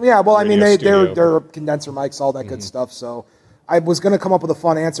radio. Yeah, well, I mean they're condenser mics, all that good Mm-hmm. stuff. So I was going to come up with a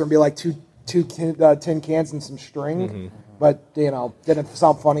fun answer and be like two tin cans and some string, Mm-hmm. but didn't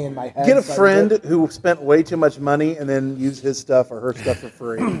sound funny in my head. Get a so I friend did. who spent way too much money and then use his stuff or her stuff for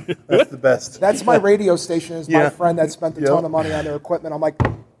free. That's the best. That's my radio station. Is my Yeah. friend that spent a ton of money on their equipment. I'm like,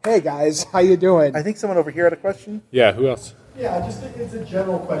 hey guys, how you doing? I think someone over here had a question. Yeah, who else? Yeah, I just think it's a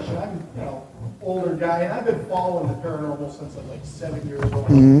general question. I'm older guy, and I've been following the paranormal since I'm 7 years old.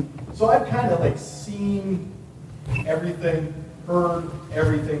 So I've kind of seen everything, heard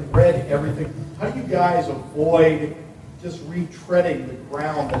everything, read everything. How do you guys avoid just retreading the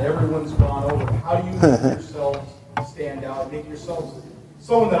ground that everyone's gone over? How do you make yourselves stand out, make yourselves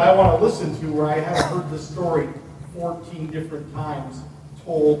someone that I want to listen to, where I haven't heard the story 14 different times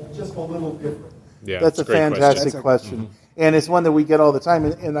told just a little different? Yeah, That's a great fantastic question. And it's one that we get all the time.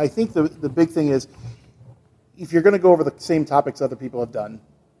 And I think the big thing is, if you're going to go over the same topics other people have done,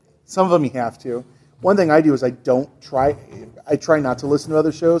 some of them you have to. One thing I do is I try not to listen to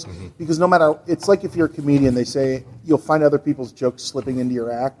other shows, because no matter, it's like if you're a comedian, they say you'll find other people's jokes slipping into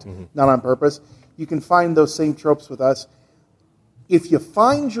your act, not on purpose. You can find those same tropes with us. If you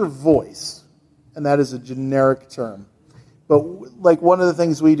find your voice, and that is a generic term, but one of the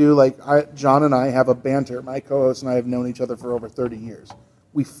things we do, John and I have a banter. My co-host and I have known each other for over 30 years.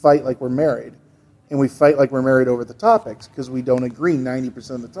 We fight like we're married, and we fight like we're married over the topics because we don't agree 90%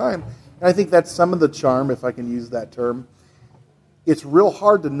 of the time. And I think that's some of the charm, if I can use that term. It's real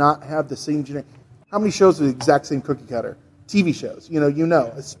hard to not have the same how many shows are the exact same cookie cutter? TV shows,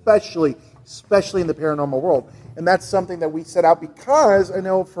 especially in the paranormal world. And that's something that we set out because I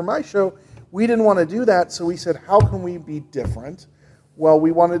know for my show, we didn't want to do that, so we said, how can we be different? Well,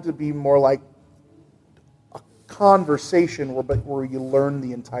 we wanted to be more like a conversation where you learn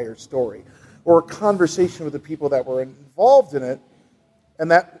the entire story, or a conversation with the people that were involved in it, and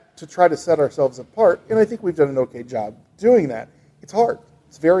that to try to set ourselves apart. And I think we've done an okay job doing that. It's hard.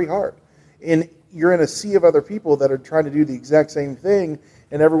 It's very hard. And you're in a sea of other people that are trying to do the exact same thing,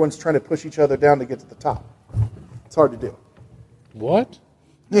 and everyone's trying to push each other down to get to the top. It's hard to do. What?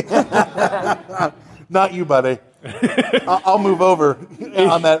 Not you, buddy. I'll move over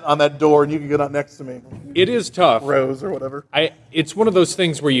on that door, and you can get up next to me. It is tough. Rose or whatever. It's one of those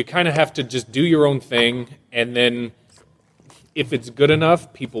things where you kind of have to just do your own thing, and then if it's good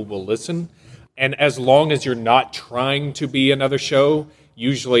enough, people will listen. And as long as you're not trying to be another show,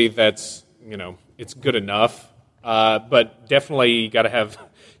 usually that's, it's good enough. But definitely you got to have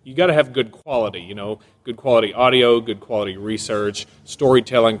good quality, good quality audio, good quality research,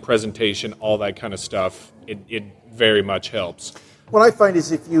 storytelling, presentation, all that kind of stuff. It very much helps. What I find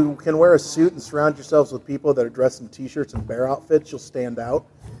is if you can wear a suit and surround yourselves with people that are dressed in T-shirts and bear outfits, you'll stand out,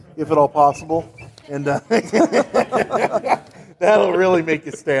 if at all possible. And that'll really make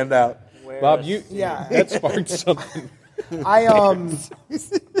you stand out. Bob, that sparked something.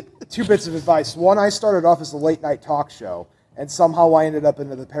 Two bits of advice. One, I started off as a late night talk show, and somehow I ended up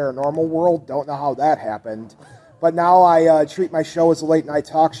into the paranormal world. Don't know how that happened. But now I treat my show as a late night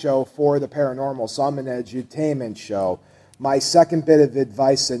talk show for the paranormal, so I'm an edutainment show. My second bit of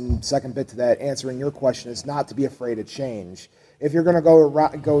advice and second bit to that, answering your question, is not to be afraid of change. If you're going to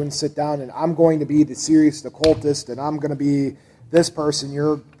go and sit down and I'm going to be the serious occultist and I'm going to be this person,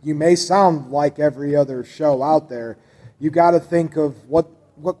 you may sound like every other show out there. You got to think of what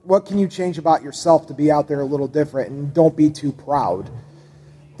can you change about yourself to be out there a little different, and don't be too proud.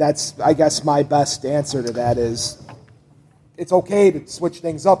 That's, I guess, my best answer to that is it's okay to switch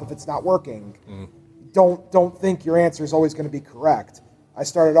things up if it's not working. Don't think your answer is always going to be correct. I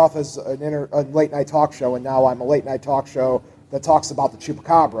started off as a late night talk show, and now I'm a late night talk show that talks about the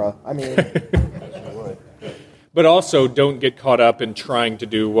chupacabra. I mean, but also don't get caught up in trying to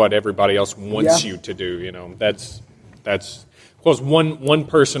do what everybody else wants you to do. You know, that's because one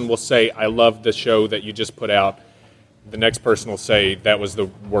person will say, "I love the show that you just put out." The next person will say, "That was the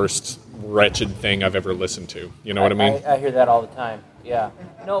worst, wretched thing I've ever listened to." You know what I mean? I hear that all the time. Yeah.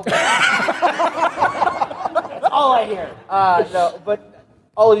 No. That's all I hear. No, but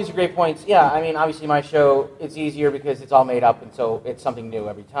all of these are great points. Yeah, I mean, obviously my show, it's easier because it's all made up, and so it's something new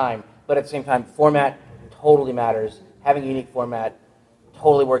every time. But at the same time, format totally matters. Having a unique format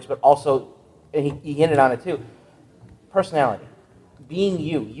totally works, but also, and he hinted on it too, personality. Being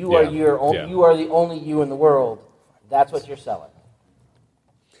you. You are your own. You are the only you in the world. That's what you're selling.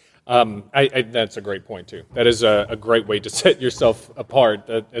 That's a great point too. That is a great way to set yourself apart.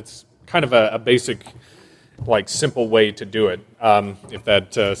 It's kind of a basic, like, simple way to do it. If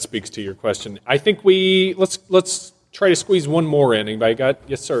that speaks to your question, I think let's try to squeeze one more in. Anybody got?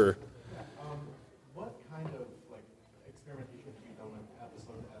 Yes, sir. What kind of like experimentation have you done with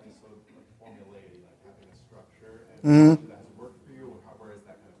episode like formulating, like having a structure, and does that work for you, or where is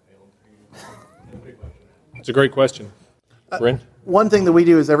that kind of failed for you? That's a big question. It's a great question. Bryn? One thing that we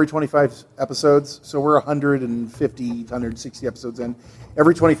do is every 25 episodes, so we're 160 episodes in.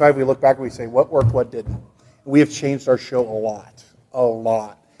 Every 25 we look back and we say, what worked, what didn't. We have changed our show a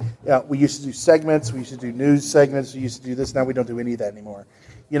lot. Yeah, we used to do segments, we used to do news segments, we used to do this, now we don't do any of that anymore.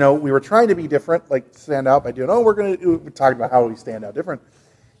 You know, we were trying to be different, like stand out by doing, we're talking about how we stand out different.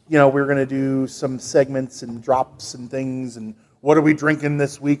 You know, we were going to do some segments and drops and things, and what are we drinking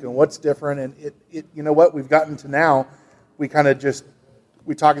this week and what's different, and it you know what, we've gotten to now, we kind of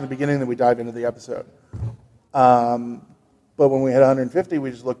we talk in the beginning, then we dive into the episode. But when we had 150,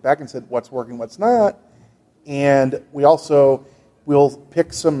 we just looked back and said, what's working, what's not. And we'll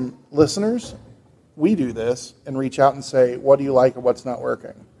pick some listeners. We do this and reach out and say, what do you like and what's not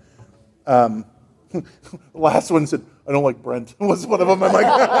working? The last one said, I don't like Brent. Was one of them. I'm like,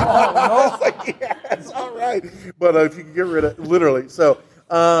 I was like, yeah, it's all right. But if you can get rid of literally. So,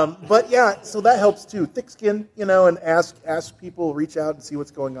 but yeah, so that helps too. Thick skin, you know, and ask people, reach out and see what's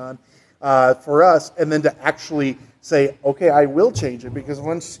going on for us. And then to actually say, okay, I will change it, because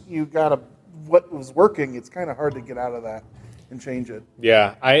once you got what was working, it's kind of hard to get out of that and change it.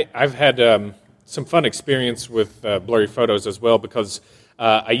 Yeah, I've had some fun experience with blurry photos as well, because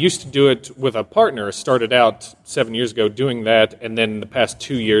I used to do it with a partner. I started out 7 years ago doing that, and then the past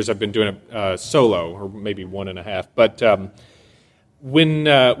 2 years I've been doing it solo, or maybe 1.5. But when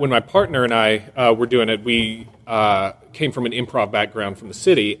my partner and I were doing it, we came from an improv background from the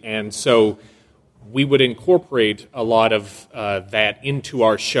city, and so we would incorporate a lot of that into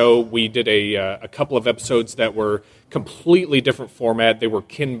our show. We did a couple of episodes that were completely different format. They were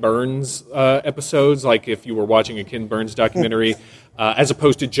Ken Burns episodes, like if you were watching a Ken Burns documentary, as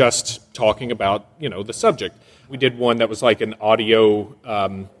opposed to just talking about, you know, the subject. We did one that was like an audio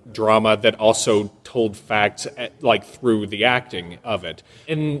drama that also told facts like through the acting of it.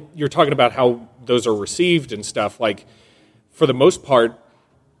 And you're talking about how those are received and stuff. Like, for the most part,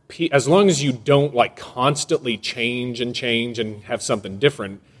 as long as you don't like constantly change and have something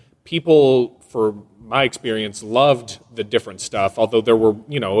different, people, for my experience, loved the different stuff. Although there were,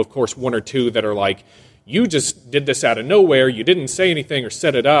 you know, of course, one or two that are like, you just did this out of nowhere, you didn't say anything or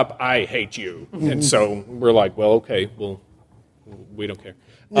set it up, I hate you. And so we're like, well, okay, we don't care.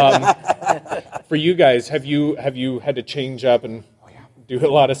 For you guys, have you had to change up and do a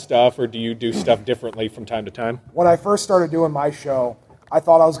lot of stuff, or do you do stuff differently from time to time? When I first started doing my show, I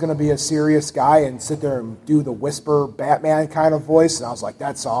thought I was going to be a serious guy and sit there and do the whisper Batman kind of voice, and I was like,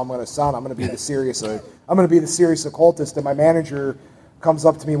 "That's how I'm going to sound. I'm going to be the serious. I'm going to be the serious occultist." And my manager comes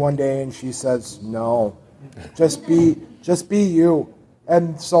up to me one day and she says, "No, just be you."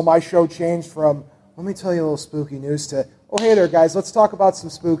 And so my show changed from, "Let me tell you a little spooky news," to, "Oh, hey there, guys, let's talk about some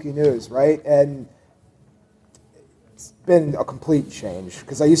spooky news," right? And it's been a complete change,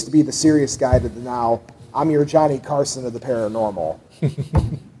 because I used to be the serious guy to now I'm your Johnny Carson of the paranormal.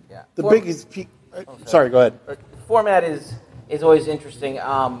 Yeah. The biggest... Sorry, go ahead. Format is always interesting.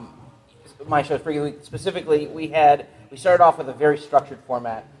 My show, specifically, we had we started off with a very structured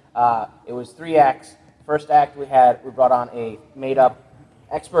format. It was 3 acts. First act we brought on a made-up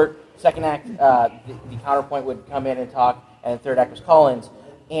expert. Second act, the counterpoint would come in and talk, and the third act was call-ins.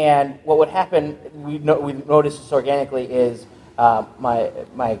 And what would happen, we noticed this organically, is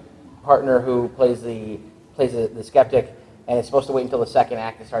my partner who plays the skeptic, and is supposed to wait until the second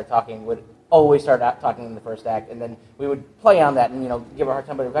act to start talking, would always start out talking in the first act, and then we would play on that and give a hard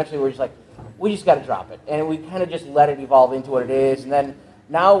time, but eventually we're just like, we just got to drop it, and we kind of just let it evolve into what it is. And then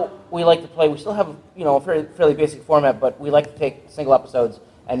now we like to play. We still have a fairly basic format, but we like to take single episodes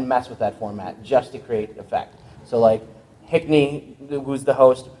and mess with that format just to create effect. So like Hickney, who's the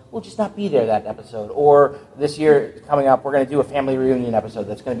host, will just not be there that episode. Or this year coming up, we're going to do a family reunion episode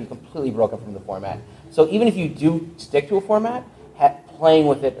that's going to be completely broken from the format. So even if you do stick to a format, playing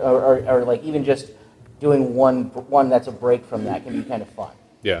with it or like even just doing one that's a break from that can be kind of fun.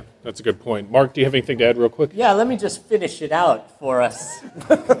 Yeah, that's a good point. Mark, do you have anything to add real quick? Yeah, let me just finish it out for us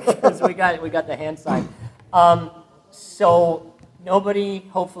because we got the hand sign. So nobody,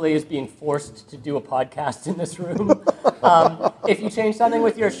 hopefully, is being forced to do a podcast in this room. If you change something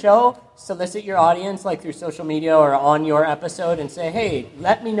with your show, solicit your audience, like through social media or on your episode, and say, hey,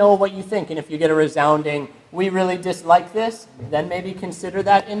 let me know what you think. And if you get a resounding, we really dislike this, then maybe consider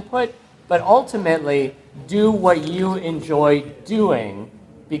that input. But ultimately, do what you enjoy doing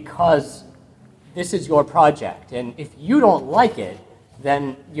because this is your project. And if you don't like it,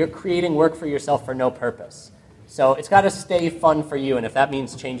 then you're creating work for yourself for no purpose. So it's got to stay fun for you, and if that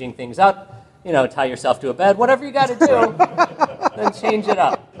means changing things up, tie yourself to a bed, whatever you got to do, then change it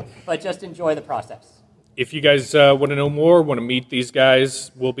up. But just enjoy the process. If you guys want to know more, want to meet these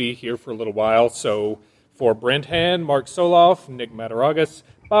guys, we'll be here for a little while. So for Brent Hand, Mark Soloff, Nick Mataragas,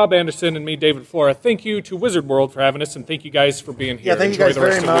 Bob Anderson, and me, David Flora, thank you to Wizard World for having us, and thank you guys for being here. Yeah, thank Enjoy you guys the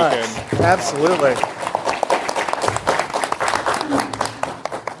rest very of the much. weekend. Absolutely.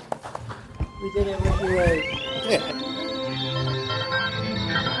 We did it with you.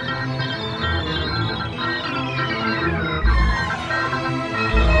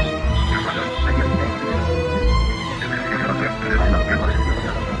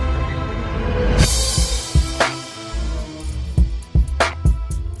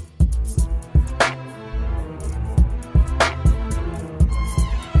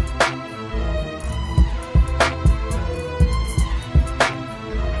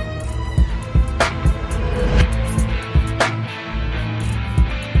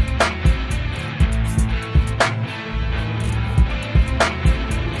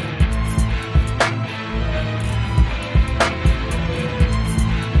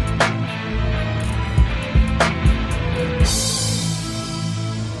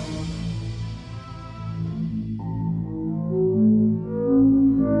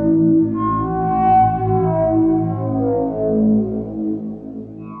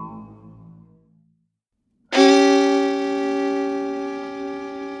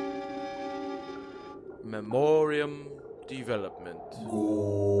 Memoriam Development.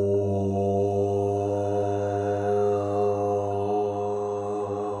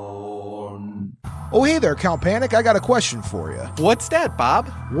 Oh, hey there, Count Panic. I got a question for you. What's that, Bob?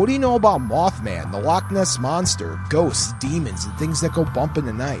 What do you know about Mothman, the Loch Ness Monster, ghosts, demons, and things that go bump in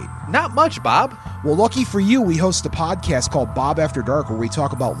the night? Not much, Bob. Well, lucky for you, we host a podcast called Bob After Dark where we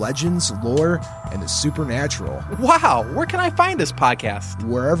talk about legends, lore, and the supernatural. Wow, where can I find this podcast?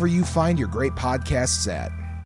 Wherever you find your great podcasts at.